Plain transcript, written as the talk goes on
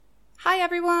Hi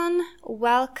everyone,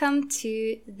 welcome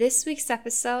to this week's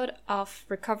episode of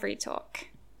Recovery Talk.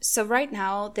 So right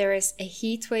now there is a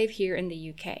heat wave here in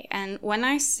the UK, and when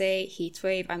I say heat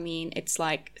wave, I mean it's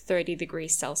like 30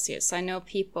 degrees Celsius. I know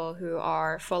people who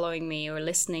are following me or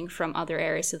listening from other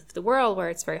areas of the world where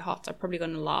it's very hot are probably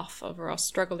going to laugh over us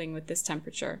struggling with this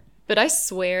temperature. But I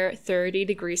swear 30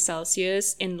 degrees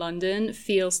Celsius in London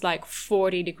feels like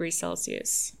 40 degrees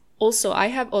Celsius. Also, I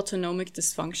have autonomic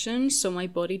dysfunction, so my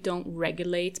body don't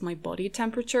regulate my body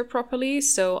temperature properly,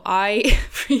 so I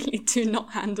really do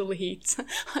not handle heat.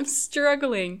 I'm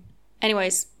struggling.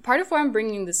 Anyways, part of why I'm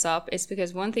bringing this up is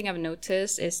because one thing I've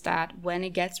noticed is that when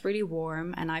it gets really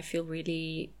warm and I feel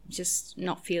really just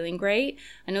not feeling great,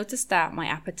 I notice that my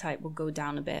appetite will go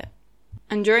down a bit.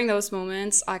 And during those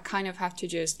moments, I kind of have to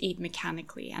just eat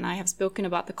mechanically. And I have spoken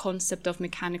about the concept of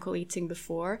mechanical eating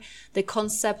before. The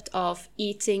concept of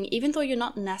eating, even though you're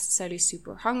not necessarily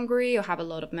super hungry or have a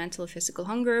lot of mental or physical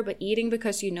hunger, but eating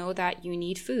because you know that you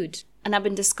need food. And I've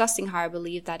been discussing how I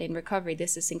believe that in recovery,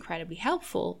 this is incredibly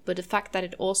helpful, but the fact that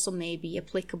it also may be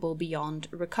applicable beyond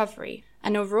recovery.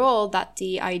 And overall, that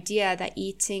the idea that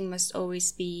eating must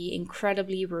always be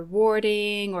incredibly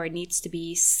rewarding or it needs to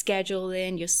be scheduled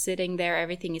in, you're sitting there,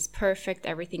 everything is perfect,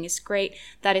 everything is great,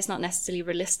 that is not necessarily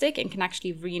realistic and can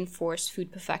actually reinforce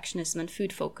food perfectionism and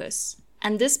food focus.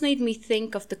 And this made me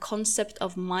think of the concept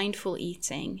of mindful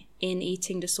eating in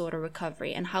eating disorder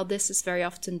recovery and how this is very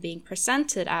often being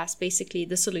presented as basically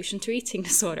the solution to eating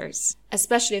disorders.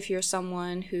 Especially if you're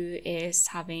someone who is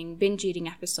having binge eating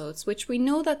episodes, which we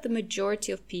know that the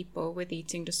majority of people with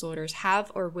eating disorders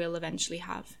have or will eventually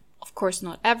have. Of course,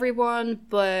 not everyone,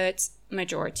 but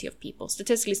majority of people.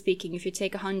 Statistically speaking, if you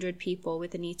take 100 people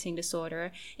with an eating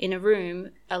disorder in a room,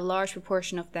 a large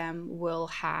proportion of them will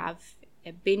have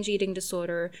a binge eating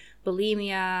disorder,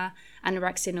 bulimia,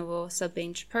 anorexia nervosa,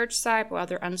 binge purge type, or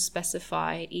other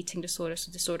unspecified eating disorders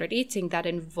or disordered eating that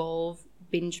involve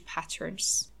binge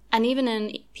patterns. And even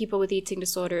in people with eating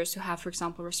disorders who have, for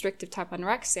example, restrictive type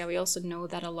anorexia, we also know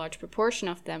that a large proportion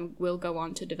of them will go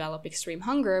on to develop extreme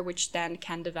hunger, which then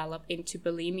can develop into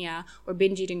bulimia or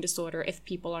binge eating disorder if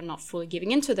people are not fully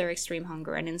giving into their extreme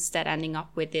hunger and instead ending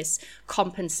up with this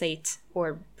compensate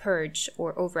or purge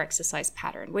or overexercise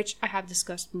pattern, which I have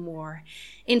discussed more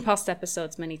in past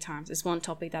episodes many times. It's one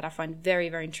topic that I find very,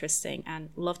 very interesting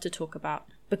and love to talk about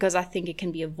because I think it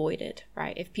can be avoided,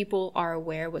 right? If people are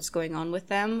aware what's going on with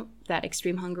them, that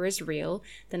extreme hunger is real,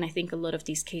 then I think a lot of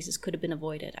these cases could have been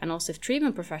avoided. And also if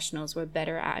treatment professionals were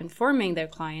better at informing their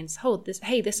clients,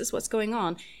 this is what's going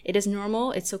on. It is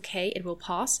normal, it's okay, it will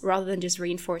pass, rather than just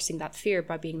reinforcing that fear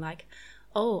by being like,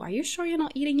 oh, are you sure you're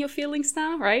not eating your feelings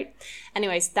now, right?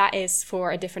 Anyways, that is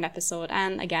for a different episode.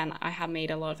 And again, I have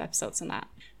made a lot of episodes on that.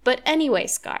 But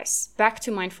anyways, guys, back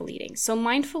to mindful eating. So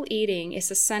mindful eating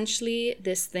is essentially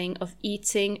this thing of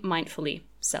eating mindfully,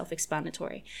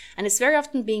 self-explanatory. And it's very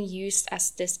often being used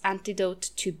as this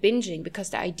antidote to binging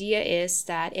because the idea is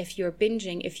that if you're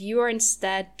binging, if you are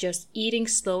instead just eating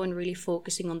slow and really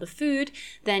focusing on the food,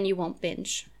 then you won't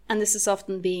binge. And this is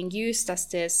often being used as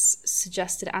this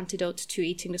suggested antidote to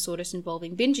eating disorders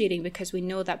involving binge eating because we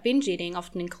know that binge eating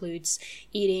often includes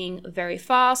eating very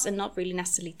fast and not really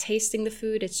necessarily tasting the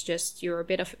food. It's just you're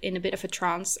in a bit of a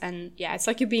trance and yeah, it's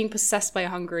like you're being possessed by a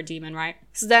hunger demon, right?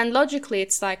 So then logically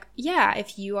it's like, yeah,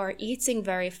 if you are eating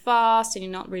very fast and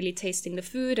you're not really tasting the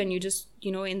food and you just,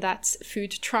 in that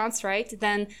food trance, right?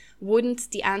 Then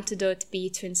wouldn't the antidote be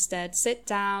to instead sit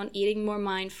down, eating more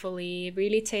mindfully,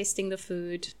 really tasting the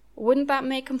food? Wouldn't that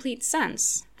make complete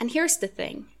sense? And here's the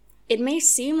thing. It may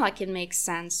seem like it makes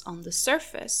sense on the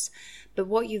surface, but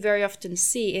what you very often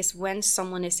see is when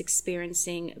someone is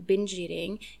experiencing binge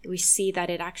eating, we see that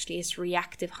it actually is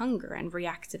reactive hunger and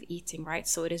reactive eating, right?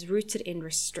 So it is rooted in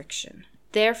restriction.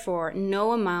 Therefore,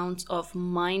 no amount of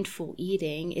mindful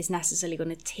eating is necessarily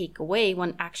going to take away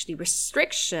when actually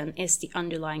restriction is the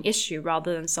underlying issue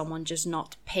rather than someone just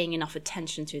not paying enough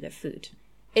attention to their food.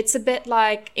 It's a bit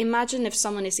like, imagine if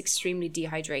someone is extremely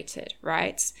dehydrated,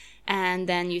 right? And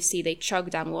then you see they chug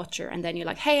down water and then you're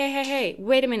like, hey,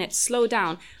 wait a minute, slow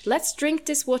down. Let's drink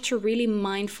this water really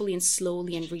mindfully and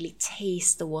slowly and really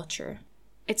taste the water.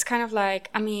 It's kind of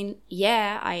like,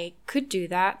 yeah, I could do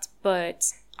that,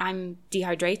 but I'm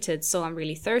dehydrated, so I'm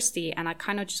really thirsty and I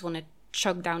kind of just want to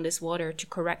chug down this water to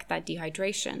correct that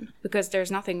dehydration because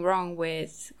there's nothing wrong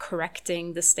with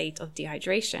correcting the state of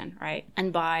dehydration, right?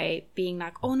 And by being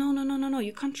like, oh no,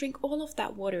 you can't drink all of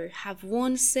that water. Have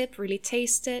one sip, really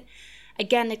taste it.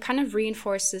 again, it kind of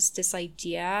reinforces this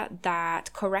idea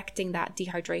that correcting that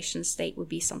dehydration state would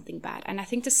be something bad. And I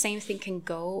think the same thing can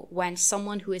go when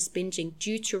someone who is binging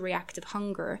due to reactive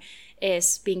hunger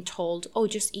is being told, oh,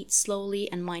 just eat slowly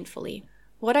and mindfully.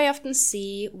 What I often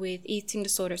see with eating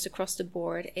disorders across the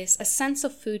board is a sense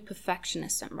of food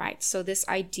perfectionism, right? So this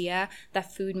idea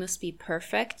that food must be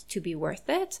perfect to be worth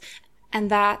it, and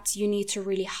that you need to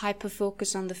really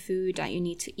hyper-focus on the food, that you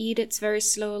need to eat it very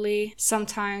slowly.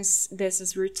 Sometimes this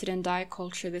is rooted in diet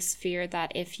culture, this fear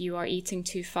that if you are eating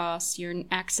too fast, you're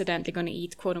accidentally going to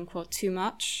eat quote-unquote too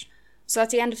much. So at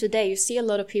the end of the day, you see a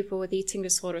lot of people with eating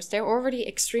disorders, they're already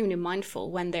extremely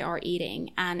mindful when they are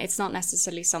eating, and it's not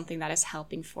necessarily something that is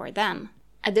helping for them.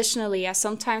 Additionally, I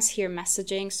sometimes hear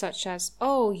messaging such as,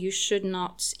 oh, you should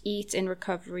not eat in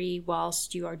recovery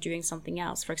whilst you are doing something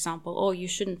else. For example, oh, you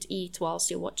shouldn't eat whilst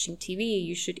you're watching TV.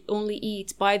 You should only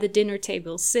eat by the dinner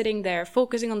table, sitting there,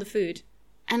 focusing on the food.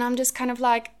 And I'm just kind of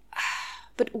like,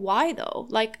 but why though?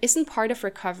 Like, isn't part of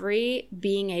recovery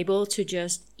being able to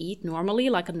just eat normally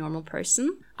like a normal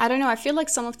person? I don't know, I feel like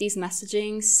some of these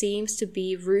messaging seems to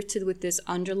be rooted with this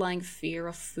underlying fear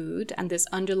of food and this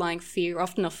underlying fear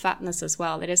often of fatness as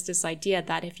well. It is this idea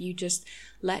that if you just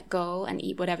let go and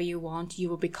eat whatever you want, you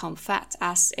will become fat,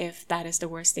 as if that is the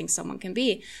worst thing someone can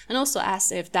be. And also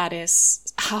as if that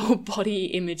is how body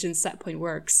image and set point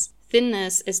works.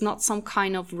 Thinness is not some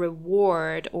kind of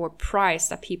reward or prize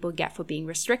that people get for being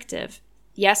restrictive.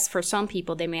 Yes, for some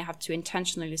people, they may have to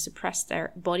intentionally suppress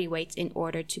their body weight in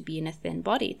order to be in a thin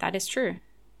body. That is true.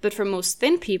 But for most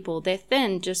thin people, they're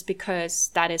thin just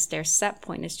because that is their set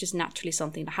point. It's just naturally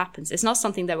something that happens. It's not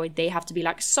something that they have to be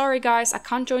like, sorry guys, I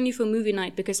can't join you for movie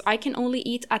night because I can only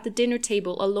eat at the dinner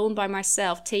table alone by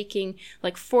myself, taking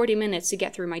like 40 minutes to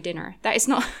get through my dinner. That is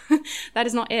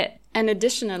not it. And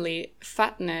additionally,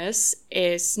 fatness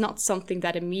is not something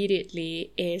that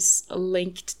immediately is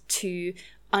linked to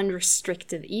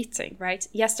unrestricted eating, right?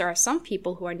 Yes, there are some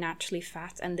people who are naturally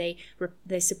fat and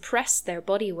they suppress their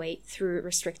body weight through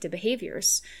restrictive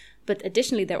behaviors. But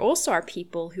additionally, there also are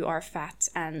people who are fat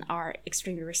and are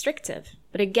extremely restrictive.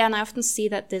 But again, I often see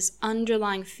that this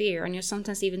underlying fear, and you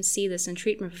sometimes even see this in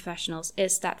treatment professionals,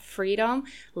 is that freedom,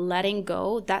 letting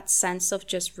go, that sense of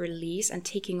just release and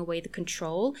taking away the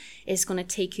control is going to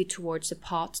take you towards the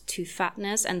path to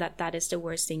fatness, and that is the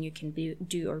worst thing you can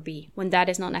do or be, when that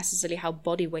is not necessarily how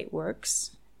body weight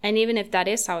works. And even if that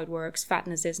is how it works,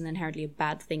 fatness isn't inherently a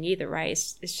bad thing either, right?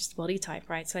 It's just body type,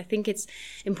 right? So I think it's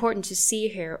important to see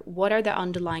here, what are the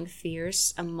underlying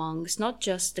fears amongst not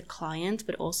just the client,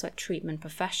 but also at treatment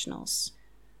professionals.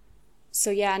 So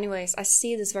yeah, anyways, I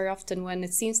see this very often when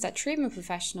it seems that treatment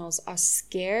professionals are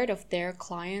scared of their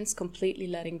clients completely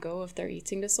letting go of their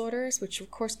eating disorders, which of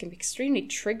course can be extremely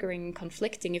triggering and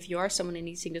conflicting if you are someone in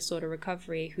eating disorder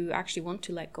recovery who actually want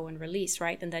to let go and release,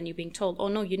 right? And then you're being told, oh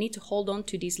no, you need to hold on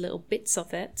to these little bits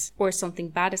of it or something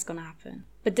bad is going to happen.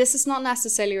 But this is not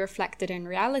necessarily reflected in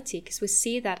reality, because we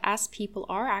see that as people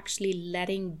are actually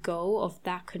letting go of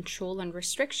that control and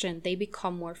restriction, they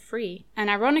become more free. And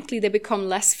ironically, they become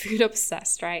less food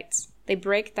obsessed, right? They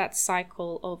break that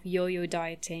cycle of yo-yo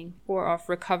dieting or of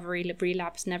recovery,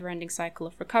 relapse, never-ending cycle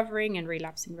of recovering and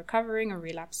relapsing, recovering, or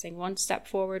relapsing one step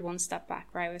forward, one step back,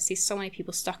 right? I see so many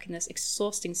people stuck in this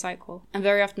exhausting cycle. And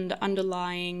very often the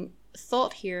underlying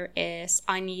thought here is,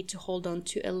 I need to hold on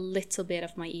to a little bit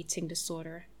of my eating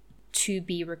disorder to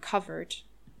be recovered.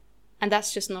 And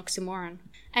that's just an oxymoron.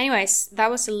 Anyways, that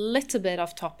was a little bit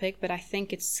off topic, but I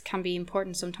think it can be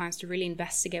important sometimes to really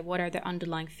investigate what are the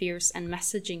underlying fears and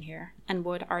messaging here, and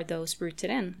what are those rooted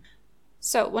in.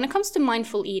 So when it comes to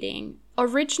mindful eating,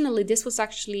 originally this was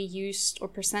actually used or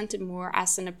presented more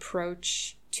as an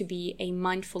approach to be a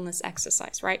mindfulness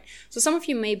exercise, right? So some of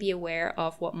you may be aware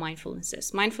of what mindfulness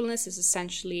is. Mindfulness is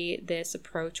essentially this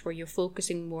approach where you're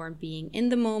focusing more on being in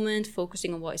the moment,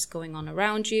 focusing on what is going on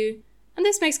around you. And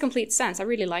this makes complete sense. I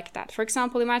really like that. For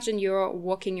example, imagine you're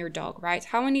walking your dog, right?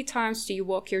 How many times do you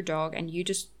walk your dog and you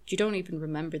don't even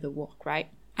remember the walk, right?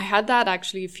 I had that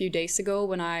actually a few days ago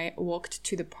when I walked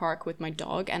to the park with my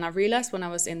dog, and I realized when I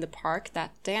was in the park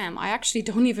that, damn, I actually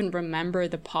don't even remember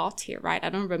the path here, right? I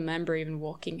don't remember even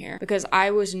walking here because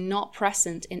I was not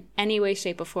present in any way,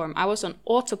 shape or form. I was on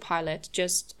autopilot,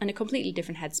 just in a completely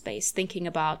different headspace, thinking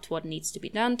about what needs to be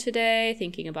done today,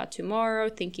 thinking about tomorrow,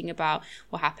 thinking about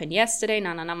what happened yesterday.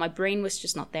 No, my brain was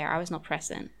just not there. I was not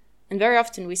present. And very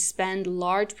often we spend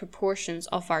large proportions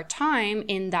of our time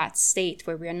in that state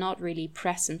where we are not really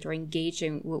present or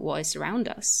engaging with what is around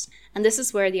us. And this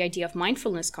is where the idea of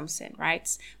mindfulness comes in, right?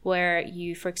 Where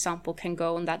you, for example, can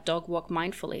go on that dog walk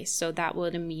mindfully. So that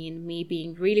would mean me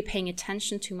being really paying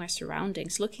attention to my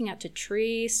surroundings, looking at the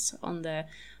trees on the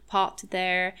pot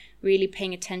there, really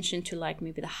paying attention to like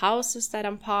maybe the houses that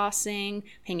I'm passing,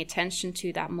 paying attention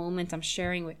to that moment I'm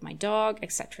sharing with my dog,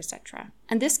 etc., etc.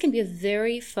 And this can be a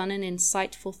very fun and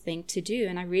insightful thing to do.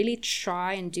 And I really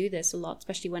try and do this a lot,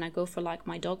 especially when I go for like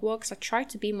my dog walks. I try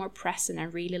to be more present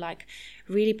and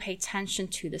really pay attention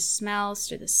to the smells,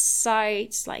 to the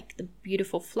sights, like the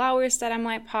beautiful flowers that I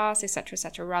might pass, etc.,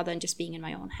 etc., rather than just being in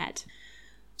my own head.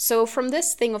 So from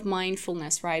this thing of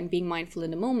mindfulness, right, and being mindful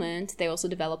in the moment, they also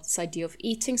developed this idea of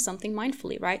eating something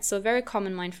mindfully, right? So a very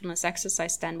common mindfulness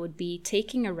exercise then would be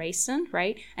taking a raisin,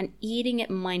 right, and eating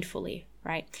it mindfully,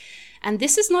 right? And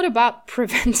this is not about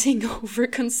preventing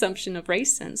overconsumption of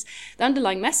raisins. The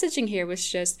underlying messaging here was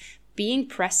just being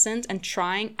present and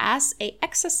trying as a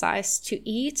exercise to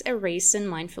eat a raisin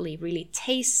mindfully, really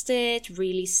taste it,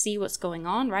 really see what's going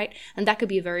on, right? And that could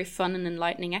be a very fun and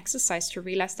enlightening exercise to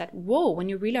realize that, whoa, when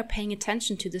you really are paying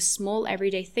attention to the small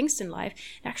everyday things in life,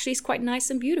 it actually is quite nice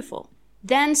and beautiful.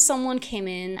 Then someone came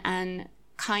in and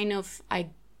kind of, I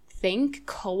think,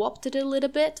 co-opted it a little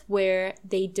bit, where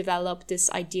they developed this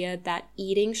idea that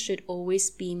eating should always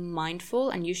be mindful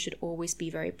and you should always be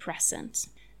very present.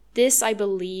 This, I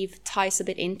believe, ties a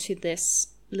bit into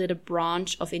this little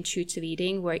branch of intuitive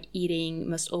eating, where eating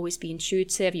must always be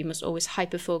intuitive, you must always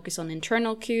hyper-focus on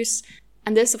internal cues.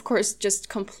 And this, of course, just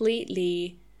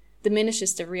completely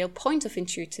diminishes the real point of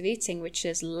intuitive eating, which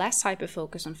is less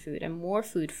hyper-focus on food and more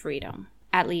food freedom,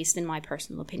 at least in my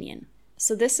personal opinion.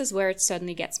 So this is where it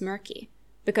suddenly gets murky.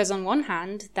 Because on one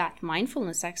hand, that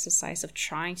mindfulness exercise of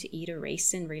trying to eat a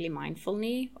raisin really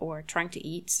mindfully, or trying to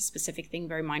eat a specific thing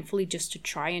very mindfully just to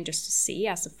try and just to see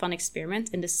as a fun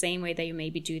experiment, in the same way that you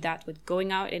maybe do that with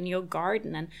going out in your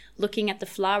garden and looking at the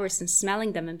flowers and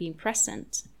smelling them and being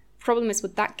present. Problem is,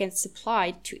 what that gets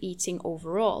applied to eating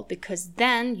overall, because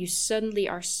then you suddenly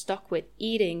are stuck with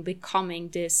eating becoming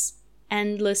this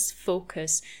endless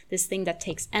focus, this thing that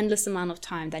takes endless amount of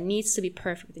time, that needs to be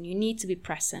perfect and you need to be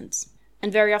present.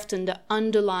 And very often the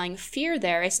underlying fear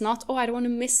there is not, oh, I don't want to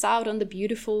miss out on the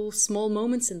beautiful small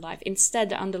moments in life. Instead,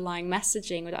 the underlying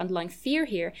messaging or the underlying fear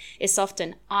here is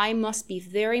often, I must be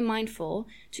very mindful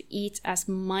to eat as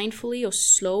mindfully or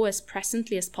slow as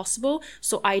presently as possible,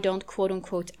 so I don't quote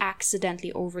unquote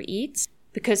accidentally overeat.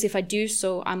 Because if I do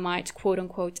so, I might quote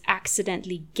unquote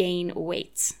accidentally gain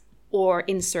weight or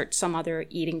insert some other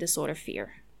eating disorder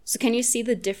fear. So can you see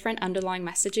the different underlying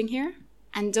messaging here?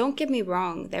 And don't get me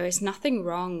wrong, there is nothing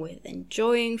wrong with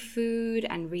enjoying food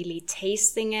and really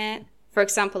tasting it. For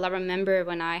example, I remember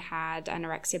when I had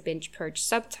anorexia binge purge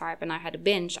subtype and I had a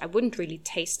binge, I wouldn't really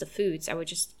taste the foods. I would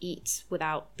just eat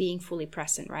without being fully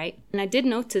present, right? And I did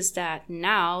notice that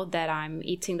now that I'm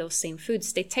eating those same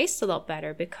foods, they taste a lot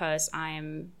better because I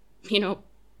am,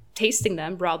 tasting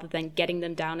them rather than getting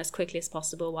them down as quickly as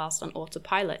possible whilst on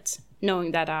autopilot,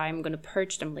 knowing that I'm going to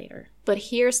purge them later. But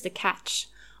here's the catch.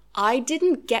 I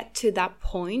didn't get to that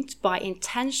point by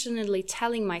intentionally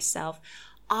telling myself,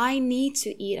 I need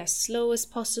to eat as slow as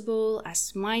possible,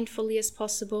 as mindfully as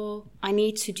possible. I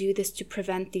need to do this to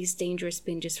prevent these dangerous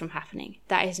binges from happening.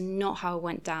 That is not how it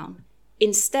went down.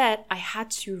 Instead, I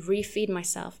had to refeed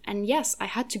myself. And yes, I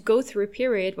had to go through a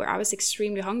period where I was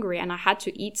extremely hungry and I had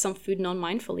to eat some food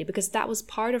non-mindfully because that was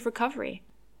part of recovery.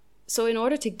 So in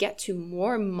order to get to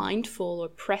more mindful or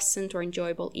present or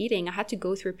enjoyable eating, I had to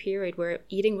go through a period where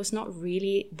eating was not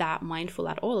really that mindful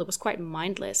at all. It was quite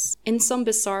mindless. In some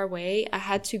bizarre way, I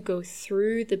had to go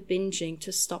through the binging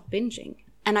to stop binging.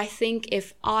 And I think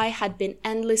if I had been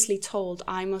endlessly told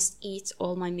I must eat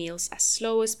all my meals as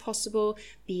slow as possible,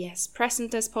 be as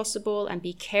present as possible, and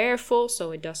be careful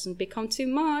so it doesn't become too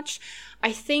much,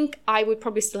 I think I would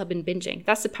probably still have been binging.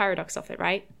 That's the paradox of it,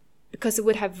 right? Because it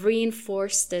would have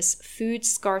reinforced this food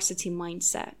scarcity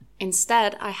mindset.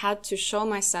 Instead, I had to show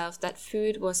myself that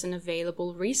food was an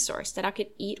available resource, that I could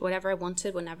eat whatever I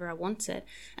wanted, whenever I wanted,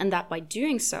 and that by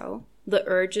doing so, the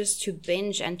urges to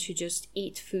binge and to just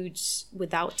eat foods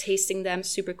without tasting them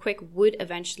super quick would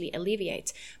eventually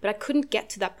alleviate. But I couldn't get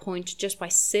to that point just by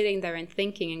sitting there and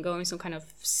thinking and going some kind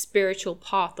of spiritual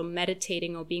path or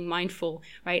meditating or being mindful,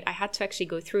 right? I had to actually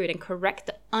go through it and correct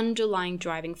the underlying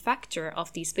driving factor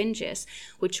of these binges,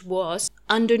 which was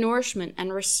undernourishment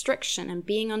and restriction and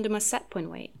being under my set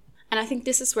point weight. And I think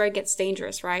this is where it gets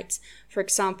dangerous, right? For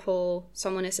example,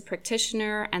 someone is a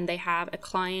practitioner and they have a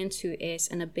client who is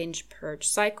in a binge purge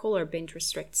cycle or binge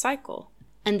restrict cycle.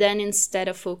 And then instead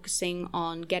of focusing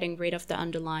on getting rid of the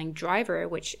underlying driver,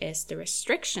 which is the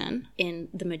restriction in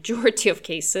the majority of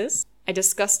cases, I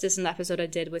discussed this in the episode I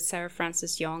did with Sarah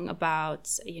Frances Young about,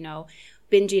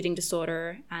 binge eating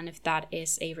disorder and if that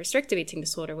is a restrictive eating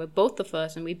disorder with both of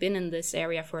us, and we've been in this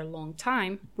area for a long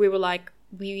time. We were like,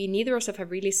 we neither of us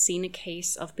have really seen a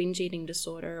case of binge eating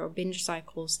disorder or binge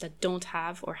cycles that don't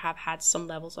have or have had some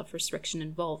levels of restriction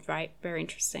involved, right? Very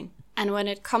interesting. And when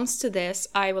it comes to this,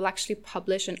 I will actually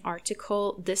publish an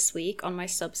article this week on my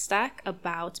Substack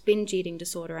about binge eating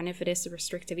disorder and if it is a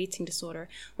restrictive eating disorder,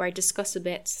 where I discuss a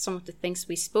bit some of the things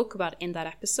we spoke about in that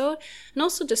episode and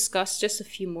also discuss just a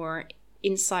few more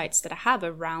insights that I have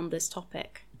around this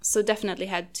topic. So definitely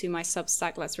head to my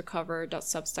Substack,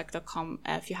 letsrecover.substack.com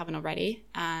if you haven't already,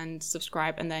 and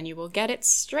subscribe, and then you will get it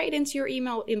straight into your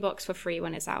email inbox for free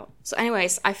when it's out. So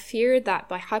anyways, I fear that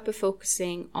by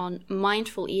hyper-focusing on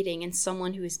mindful eating in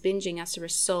someone who is binging as a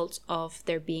result of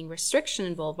there being restriction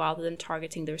involved rather than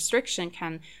targeting the restriction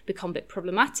can become a bit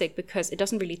problematic because it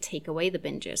doesn't really take away the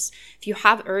binges. If you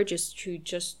have urges to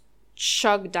just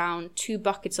chug down 2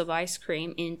 buckets of ice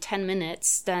cream in 10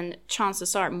 minutes, then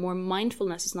chances are more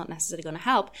mindfulness is not necessarily going to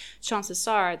help. Chances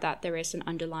are that there is an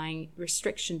underlying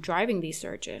restriction driving these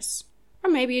urges. Or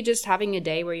maybe you're just having a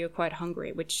day where you're quite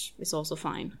hungry, which is also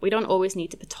fine. We don't always need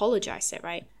to pathologize it,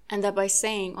 right? And that by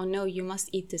saying, oh no, you must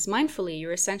eat this mindfully,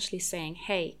 you're essentially saying,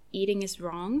 hey, eating is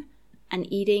wrong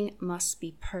and eating must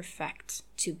be perfect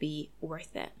to be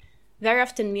worth it. Very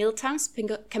often mealtimes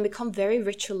can become very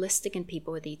ritualistic in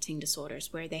people with eating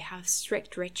disorders, where they have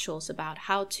strict rituals about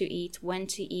how to eat, when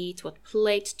to eat, what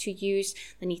plate to use.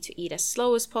 They need to eat as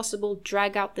slow as possible,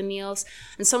 drag out the meals,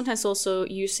 and sometimes also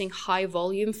using high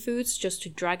volume foods just to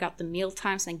drag out the meal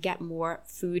times and get more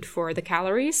food for the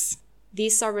calories.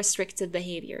 These are restrictive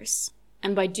behaviors.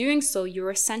 And by doing so,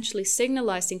 you're essentially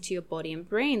signalizing to your body and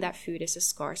brain that food is a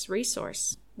scarce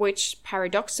resource, which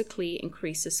paradoxically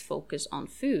increases focus on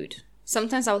food.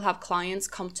 Sometimes I will have clients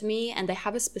come to me and they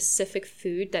have a specific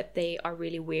food that they are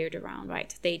really weird around,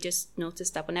 right? They just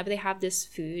notice that whenever they have this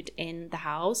food in the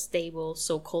house, they will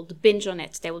so-called binge on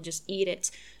it. They will just eat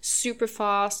it super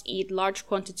fast, eat large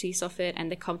quantities of it, and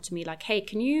they come to me like, hey,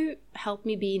 can you help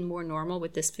me be more normal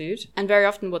with this food? And very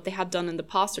often what they have done in the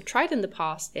past or tried in the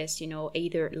past is,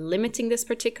 either limiting this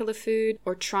particular food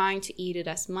or trying to eat it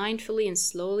as mindfully and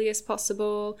slowly as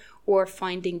possible, or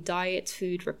finding diet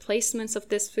food replacements of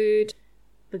this food.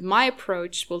 But my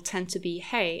approach will tend to be,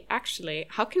 hey, actually,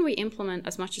 how can we implement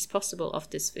as much as possible of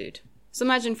this food? So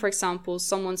imagine, for example,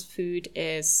 someone's food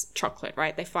is chocolate,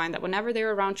 right? They find that whenever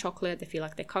they're around chocolate, they feel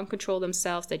like they can't control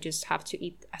themselves. They just have to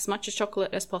eat as much as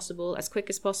chocolate as possible, as quick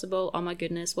as possible. Oh my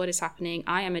goodness, what is happening?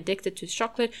 I am addicted to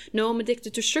chocolate. No, I'm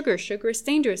addicted to sugar. Sugar is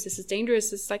dangerous. This is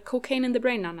dangerous. It's like cocaine in the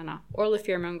brain. No. All the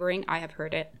fear-mongering, I have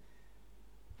heard it.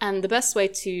 And the best way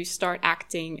to start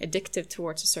acting addictive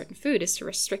towards a certain food is to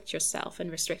restrict yourself,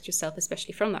 and restrict yourself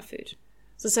especially from that food.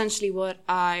 So essentially what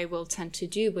I will tend to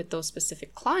do with those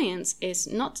specific clients is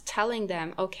not telling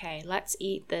them, okay, let's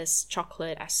eat this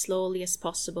chocolate as slowly as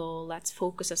possible, let's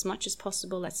focus as much as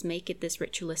possible, let's make it this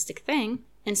ritualistic thing.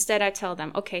 Instead, I tell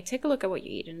them, okay, take a look at what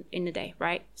you eat in a day,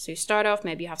 right? So you start off,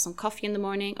 maybe you have some coffee in the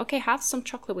morning. Okay, have some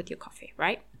chocolate with your coffee,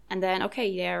 right? And then, okay,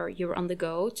 you're on the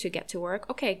go to get to work.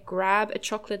 Okay, grab a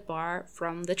chocolate bar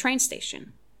from the train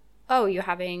station. Oh, you're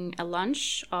having a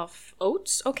lunch of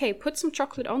oats? Okay, put some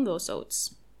chocolate on those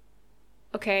oats.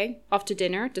 Okay, after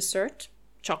dinner, dessert,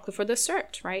 chocolate for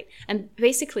dessert, right? And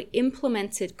basically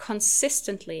implement it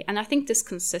consistently. And I think this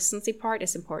consistency part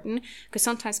is important because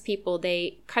sometimes people,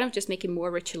 they kind of just make it more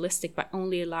ritualistic by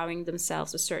only allowing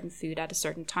themselves a certain food at a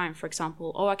certain time. For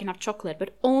example, oh, I can have chocolate,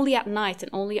 but only at night and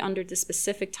only under this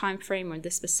specific time frame or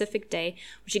this specific day,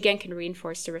 which again can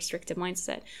reinforce the restrictive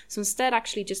mindset. So instead,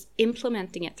 actually just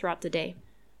implementing it throughout the day.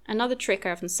 Another trick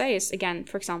I often say is, again,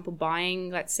 for example,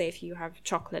 buying, let's say if you have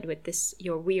chocolate with this,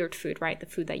 your weird food, right? The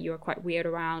food that you're quite weird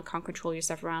around, can't control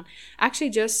yourself around.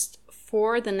 Actually just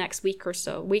for the next weeks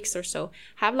or so,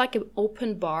 have like an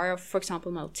open bar of, for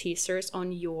example, Maltesers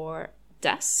on your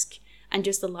desk and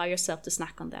just allow yourself to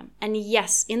snack on them. And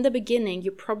yes, in the beginning,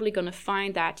 you're probably going to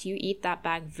find that you eat that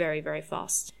bag very, very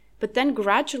fast. But then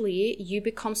gradually you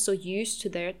become so used to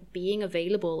their being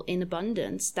available in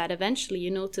abundance that eventually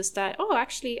you notice that, oh,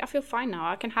 actually, I feel fine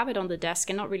now. I can have it on the desk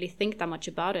and not really think that much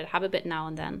about it. Have a bit now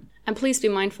and then. And please be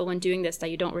mindful when doing this that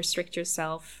you don't restrict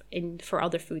yourself for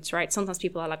other foods, right? Sometimes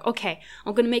people are like, okay,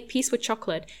 I'm going to make peace with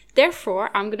chocolate. Therefore,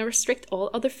 I'm going to restrict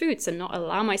all other foods and not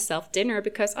allow myself dinner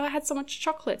because, oh, I had so much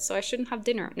chocolate, so I shouldn't have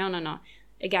dinner. No.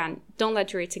 Again, don't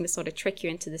let your eating disorder trick you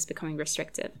into this becoming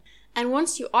restrictive. And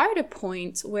once you are at a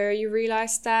point where you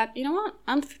realize that, you know what,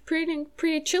 I'm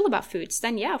pretty chill about foods,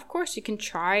 then yeah, of course you can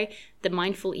try the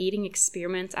mindful eating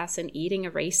experiment as in eating a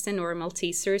raisin or a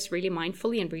Maltesers really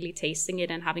mindfully and really tasting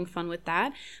it and having fun with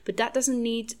that. But that doesn't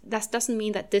mean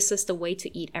that this is the way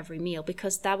to eat every meal,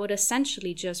 because that would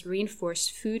essentially just reinforce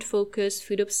food focus,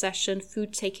 food obsession,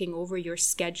 food taking over your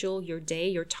schedule, your day,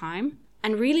 your time.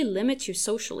 and really limit you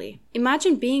socially.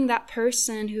 Imagine being that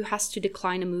person who has to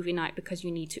decline a movie night because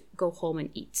you need to go home and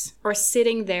eat, or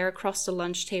sitting there across the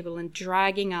lunch table and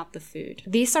dragging out the food.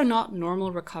 These are not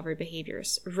normal recovery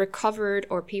behaviors. Recovered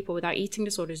or people without eating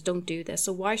disorders don't do this,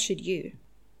 so why should you?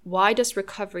 Why does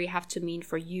recovery have to mean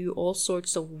for you all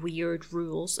sorts of weird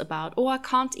rules about, I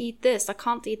can't eat this, I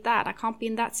can't eat that, I can't be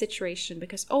in that situation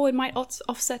because, it might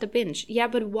offset a binge. Yeah,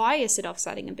 but why is it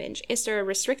offsetting a binge? Is there a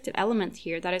restrictive element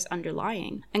here that is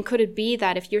underlying? And could it be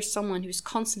that if you're someone who's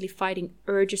constantly fighting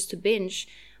urges to binge,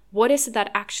 what is it that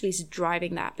actually is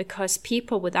driving that? Because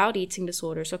people without eating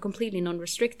disorders or completely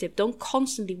non-restrictive don't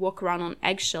constantly walk around on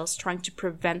eggshells trying to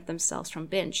prevent themselves from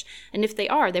binge. And if they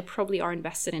are, they probably are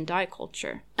invested in diet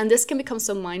culture. And this can become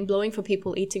so mind-blowing for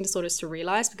people with eating disorders to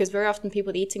realize, because very often people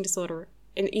with eating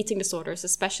disorders,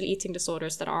 especially eating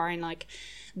disorders that are in like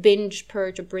binge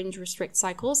purge or binge restrict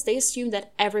cycles, they assume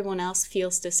that everyone else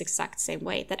feels this exact same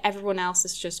way, that everyone else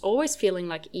is just always feeling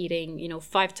like eating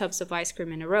 5 tubs of ice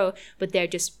cream in a row, but they're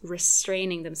just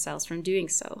restraining themselves from doing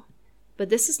so. But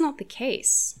this is not the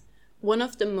case. One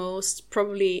of the most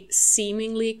probably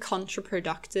seemingly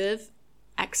counterproductive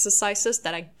exercises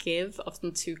that I give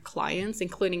often to clients,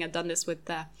 including I've done this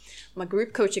with my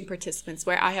group coaching participants,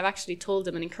 where I have actually told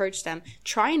them and encouraged them,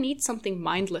 try and eat something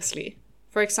mindlessly.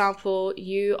 For example,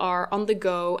 you are on the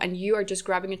go and you are just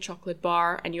grabbing a chocolate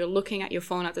bar and you're looking at your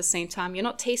phone at the same time. You're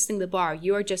not tasting the bar,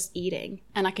 you are just eating.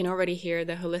 And I can already hear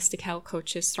the holistic health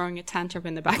coaches throwing a tantrum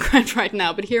in the background right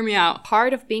now, but hear me out.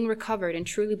 Part of being recovered and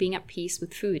truly being at peace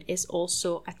with food is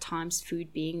also at times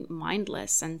food being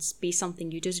mindless and be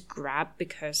something you just grab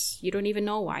because you don't even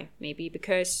know why. Maybe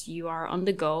because you are on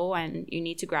the go and you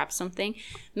need to grab something.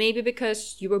 Maybe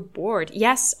because you were bored.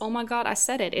 Yes, oh my God, I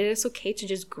said it. It is okay to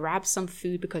just grab some food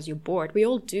because you're bored. We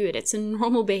all do it. It's a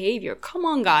normal behavior. Come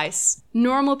on, guys.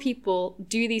 Normal people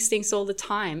do these things all the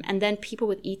time. And then people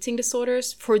with eating disorders,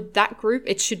 for that group,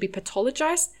 it should be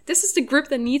pathologized. This is the group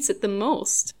that needs it the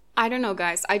most. I don't know,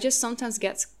 guys. I just sometimes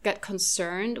get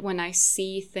concerned when I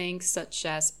see things such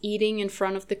as eating in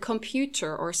front of the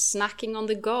computer or snacking on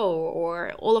the go,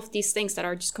 or all of these things that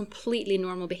are just completely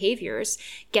normal behaviors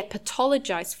get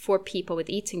pathologized for people with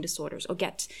eating disorders, or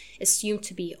get assumed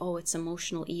to be, it's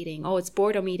emotional eating, it's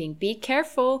boredom eating. Be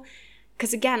careful.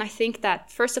 Because again, I think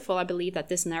that, first of all, I believe that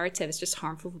this narrative is just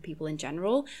harmful for people in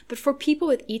general. But for people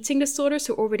with eating disorders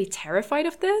who are already terrified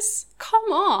of this,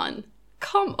 come on.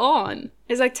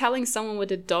 It's like telling someone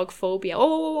with a dog phobia,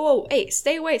 hey,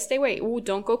 stay away. Oh,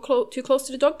 don't go too close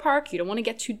to the dog park. You don't want to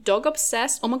get too dog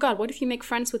obsessed. Oh my God, what if you make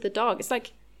friends with the dog? It's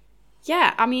like,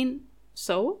 yeah, I mean,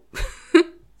 so?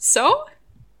 So?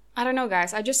 I don't know,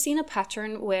 guys. I just seen a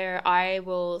pattern where I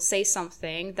will say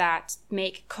something that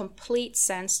make complete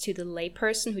sense to the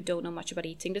layperson who don't know much about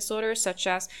eating disorders, such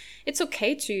as it's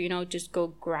okay to, just go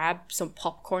grab some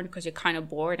popcorn because you're kind of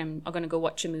bored and are going to go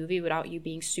watch a movie without you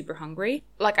being super hungry.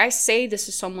 Like I say this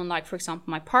to someone like, for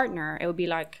example, my partner, it would be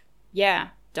like, yeah,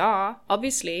 duh,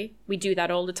 obviously we do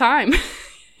that all the time,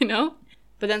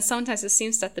 But then sometimes it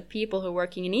seems that the people who are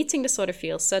working in eating disorder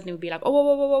fields suddenly will be like,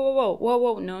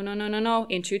 whoa, no,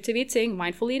 intuitive eating,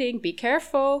 mindful eating, be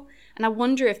careful. And I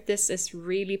wonder if this is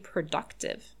really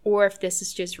productive, or if this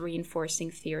is just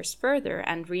reinforcing fears further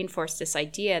and reinforce this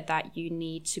idea that you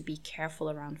need to be careful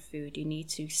around food. You need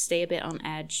to stay a bit on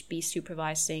edge, be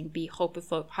supervising, be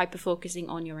hyper-focusing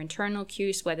on your internal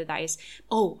cues, whether that is,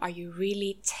 are you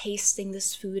really tasting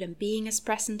this food and being as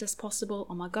present as possible?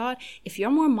 Oh my God, if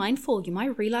you're more mindful, you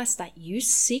might realize that you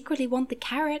secretly want the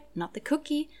carrot, not the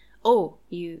cookie. Oh,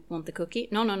 you want the cookie?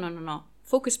 No.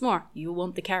 Focus more. You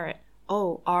want the carrot.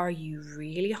 Oh, are you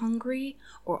really hungry,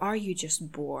 or are you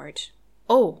just bored?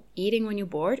 Oh, eating when you're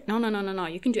bored? No.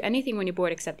 You can do anything when you're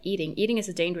bored except eating. Eating is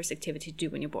a dangerous activity to do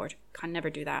when you're bored. Can never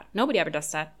do that. Nobody ever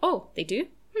does that. Oh, they do?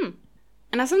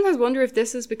 And I sometimes wonder if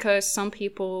this is because some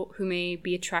people who may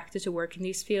be attracted to work in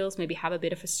these fields maybe have a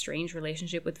bit of a strange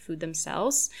relationship with food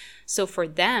themselves. So for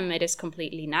them, it is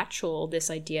completely natural, this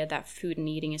idea that food and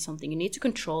eating is something you need to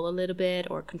control a little bit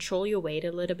or control your weight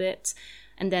a little bit.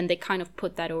 And then they kind of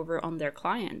put that over on their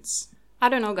clients. I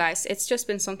don't know, guys. It's just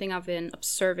been something I've been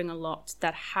observing a lot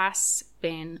that has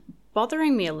been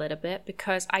bothering me a little bit,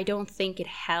 because I don't think it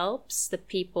helps the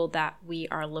people that we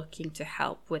are looking to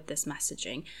help with this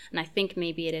messaging. And I think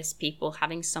maybe it is people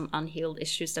having some unhealed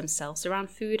issues themselves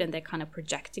around food, and they're kind of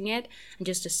projecting it and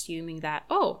just assuming that,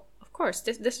 of course,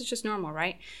 this is just normal,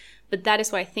 right? But that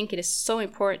is why I think it is so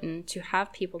important to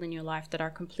have people in your life that are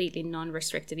completely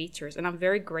non-restrictive eaters. And I'm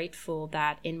very grateful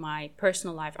that in my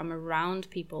personal life, I'm around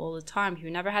people all the time who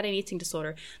never had an eating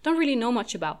disorder, don't really know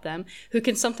much about them, who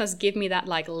can sometimes give me that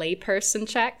like layperson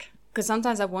check. Because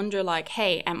sometimes I wonder like,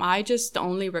 hey, am I just the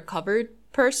only recovered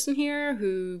person here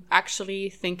who actually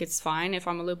think it's fine if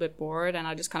I'm a little bit bored and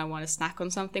I just kind of want to snack on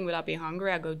something without being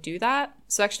hungry, I go do that.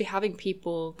 So actually having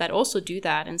people that also do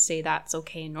that and say that's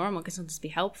okay and normal can sometimes be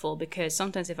helpful, because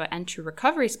sometimes if I enter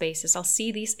recovery spaces, I'll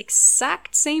see these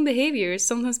exact same behaviors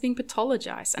sometimes being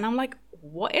pathologized. And I'm like,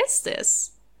 what is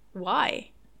this?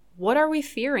 Why? What are we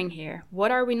fearing here?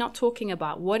 What are we not talking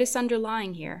about? What is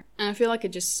underlying here? And I feel like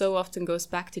it just so often goes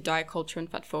back to diet culture and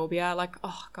fat phobia. Like,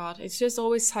 oh God, it just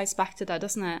always ties back to that,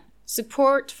 doesn't it?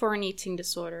 Support for an eating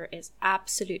disorder is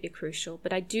absolutely crucial,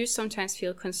 but I do sometimes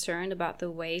feel concerned about the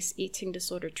ways eating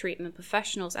disorder treatment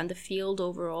professionals and the field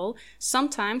overall,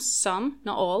 sometimes, some,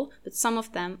 not all, but some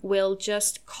of them will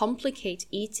just complicate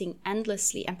eating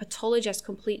endlessly and pathologize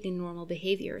completely normal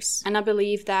behaviors. And I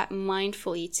believe that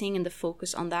mindful eating and the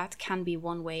focus on that can be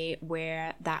one way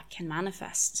where that can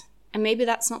manifest. And maybe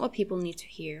that's not what people need to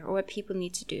hear or what people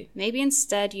need to do. Maybe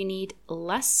instead you need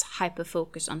less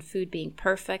hyper-focus on food being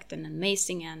perfect and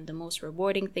amazing and the most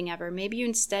rewarding thing ever. Maybe you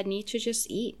instead need to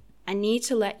just eat. And need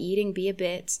to let eating be a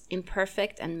bit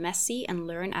imperfect and messy and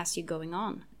learn as you're going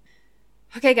on.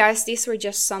 Okay guys, these were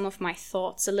just some of my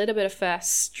thoughts. A little bit of a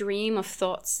stream of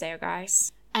thoughts there,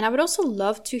 guys. And I would also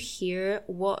love to hear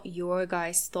what your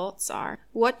guys' thoughts are.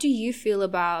 What do you feel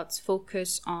about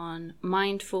focus on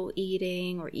mindful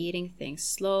eating or eating things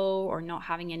slow or not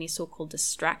having any so-called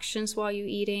distractions while you're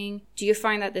eating? Do you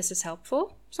find that this is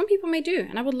helpful? Some people may do,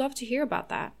 and I would love to hear about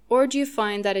that. Or do you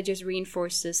find that it just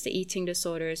reinforces the eating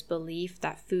disorder's belief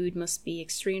that food must be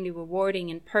extremely rewarding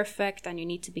and perfect and you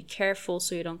need to be careful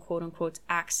so you don't quote-unquote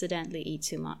accidentally eat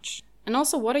too much? And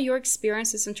also, what are your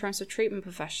experiences in terms of treatment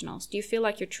professionals? Do you feel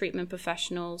like your treatment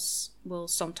professionals will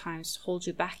sometimes hold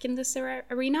you back in this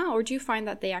arena? Or do you find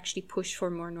that they actually push for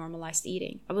more normalized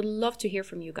eating? I would love to hear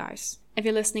from you guys. If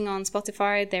you're listening on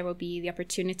Spotify, there will be the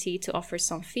opportunity to offer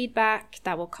some feedback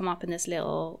that will come up in this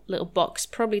little box,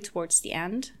 probably towards the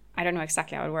end. I don't know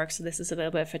exactly how it works, so this is a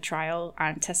little bit of a trial.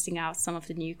 I'm testing out some of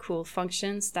the new cool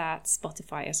functions that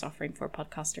Spotify is offering for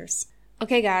podcasters.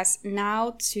 Okay guys,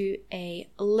 now to a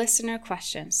listener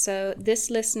question. So this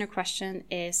listener question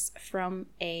is from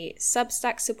a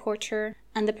Substack supporter,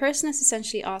 and the person is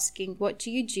essentially asking, what do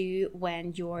you do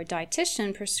when your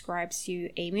dietitian prescribes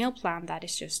you a meal plan that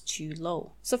is just too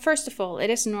low? So first of all, it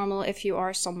is normal if you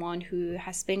are someone who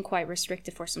has been quite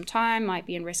restricted for some time, might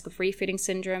be in risk of refeeding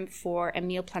syndrome, for a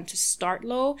meal plan to start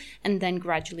low and then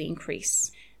gradually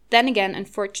increase. Then again,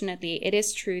 unfortunately, it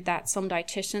is true that some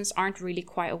dietitians aren't really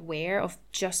quite aware of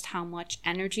just how much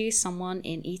energy someone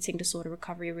in eating disorder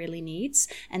recovery really needs,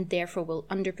 and therefore will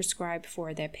underprescribe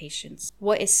for their patients.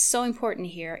 What is so important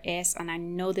here is, and I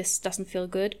know this doesn't feel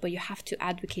good, but you have to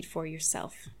advocate for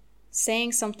yourself.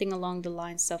 Saying something along the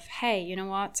lines of, hey, you know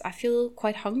what, I feel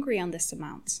quite hungry on this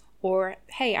amount. Or,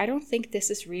 hey, I don't think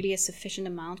this is really a sufficient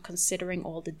amount considering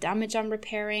all the damage I'm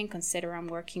repairing, consider I'm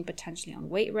working potentially on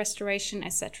weight restoration,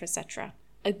 etc., etc.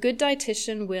 A good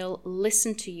dietitian will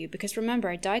listen to you, because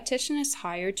remember, a dietitian is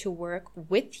hired to work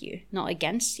with you, not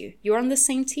against you. You're on the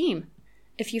same team.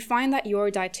 If you find that your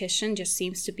dietitian just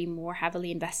seems to be more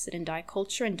heavily invested in diet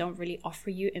culture and don't really offer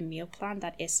you a meal plan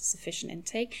that is sufficient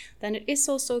intake, then it is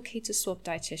also okay to swap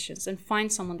dietitians and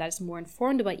find someone that is more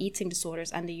informed about eating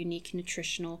disorders and the unique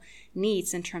nutritional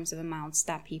needs in terms of amounts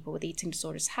that people with eating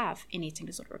disorders have in eating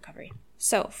disorder recovery.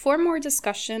 So, for more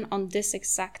discussion on this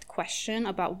exact question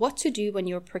about what to do when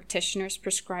your practitioners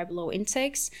prescribe low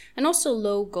intakes and also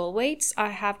low goal weights, I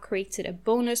have created a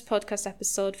bonus podcast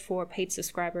episode for paid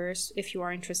subscribers if you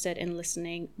are interested in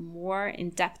listening more in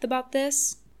depth about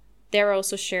this. There I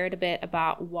also shared a bit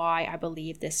about why I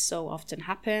believe this so often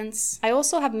happens. I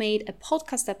also have made a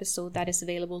podcast episode that is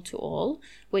available to all,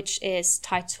 which is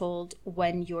titled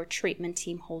When Your Treatment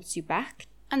Team Holds You Back.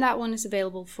 And that one is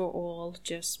available for all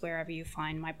just wherever you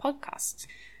find my podcasts.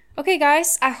 Okay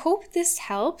guys, I hope this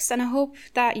helps and I hope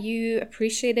that you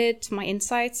appreciated my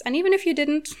insights. And even if you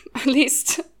didn't, at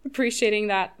least appreciating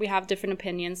that we have different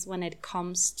opinions when it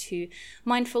comes to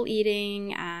mindful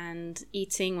eating and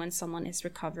eating when someone is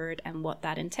recovered and what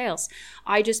that entails.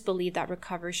 I just believe that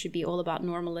recovery should be all about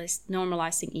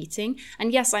normalizing eating.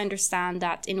 And yes, I understand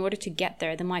that in order to get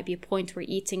there might be a point where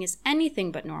eating is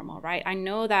anything but normal, right? I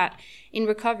know that in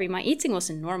recovery, my eating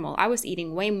wasn't normal. I was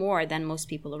eating way more than most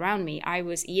people around me. I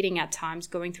was eating at times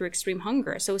going through extreme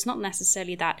hunger. So it's not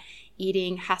necessarily that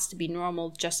eating has to be normal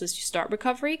just as you start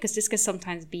recovery, because this can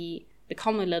sometimes be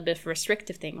become a little bit of a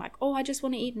restrictive thing, like, oh, I just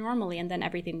want to eat normally and then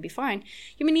everything will be fine.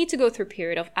 You may need to go through a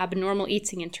period of abnormal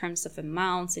eating in terms of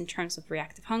amounts, in terms of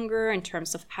reactive hunger, in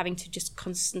terms of having to just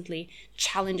constantly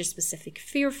challenge a specific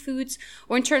fear foods,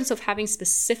 or in terms of having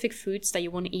specific foods that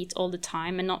you want to eat all the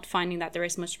time and not finding that there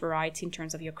is much variety in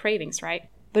terms of your cravings, right?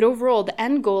 But overall, the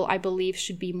end goal, I believe,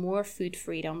 should be more food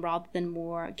freedom rather than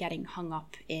more getting hung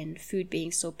up in food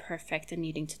being so perfect and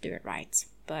needing to do it right.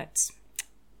 But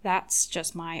that's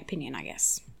just my opinion, I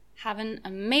guess. Have an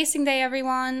amazing day,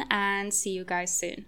 everyone, and see you guys soon.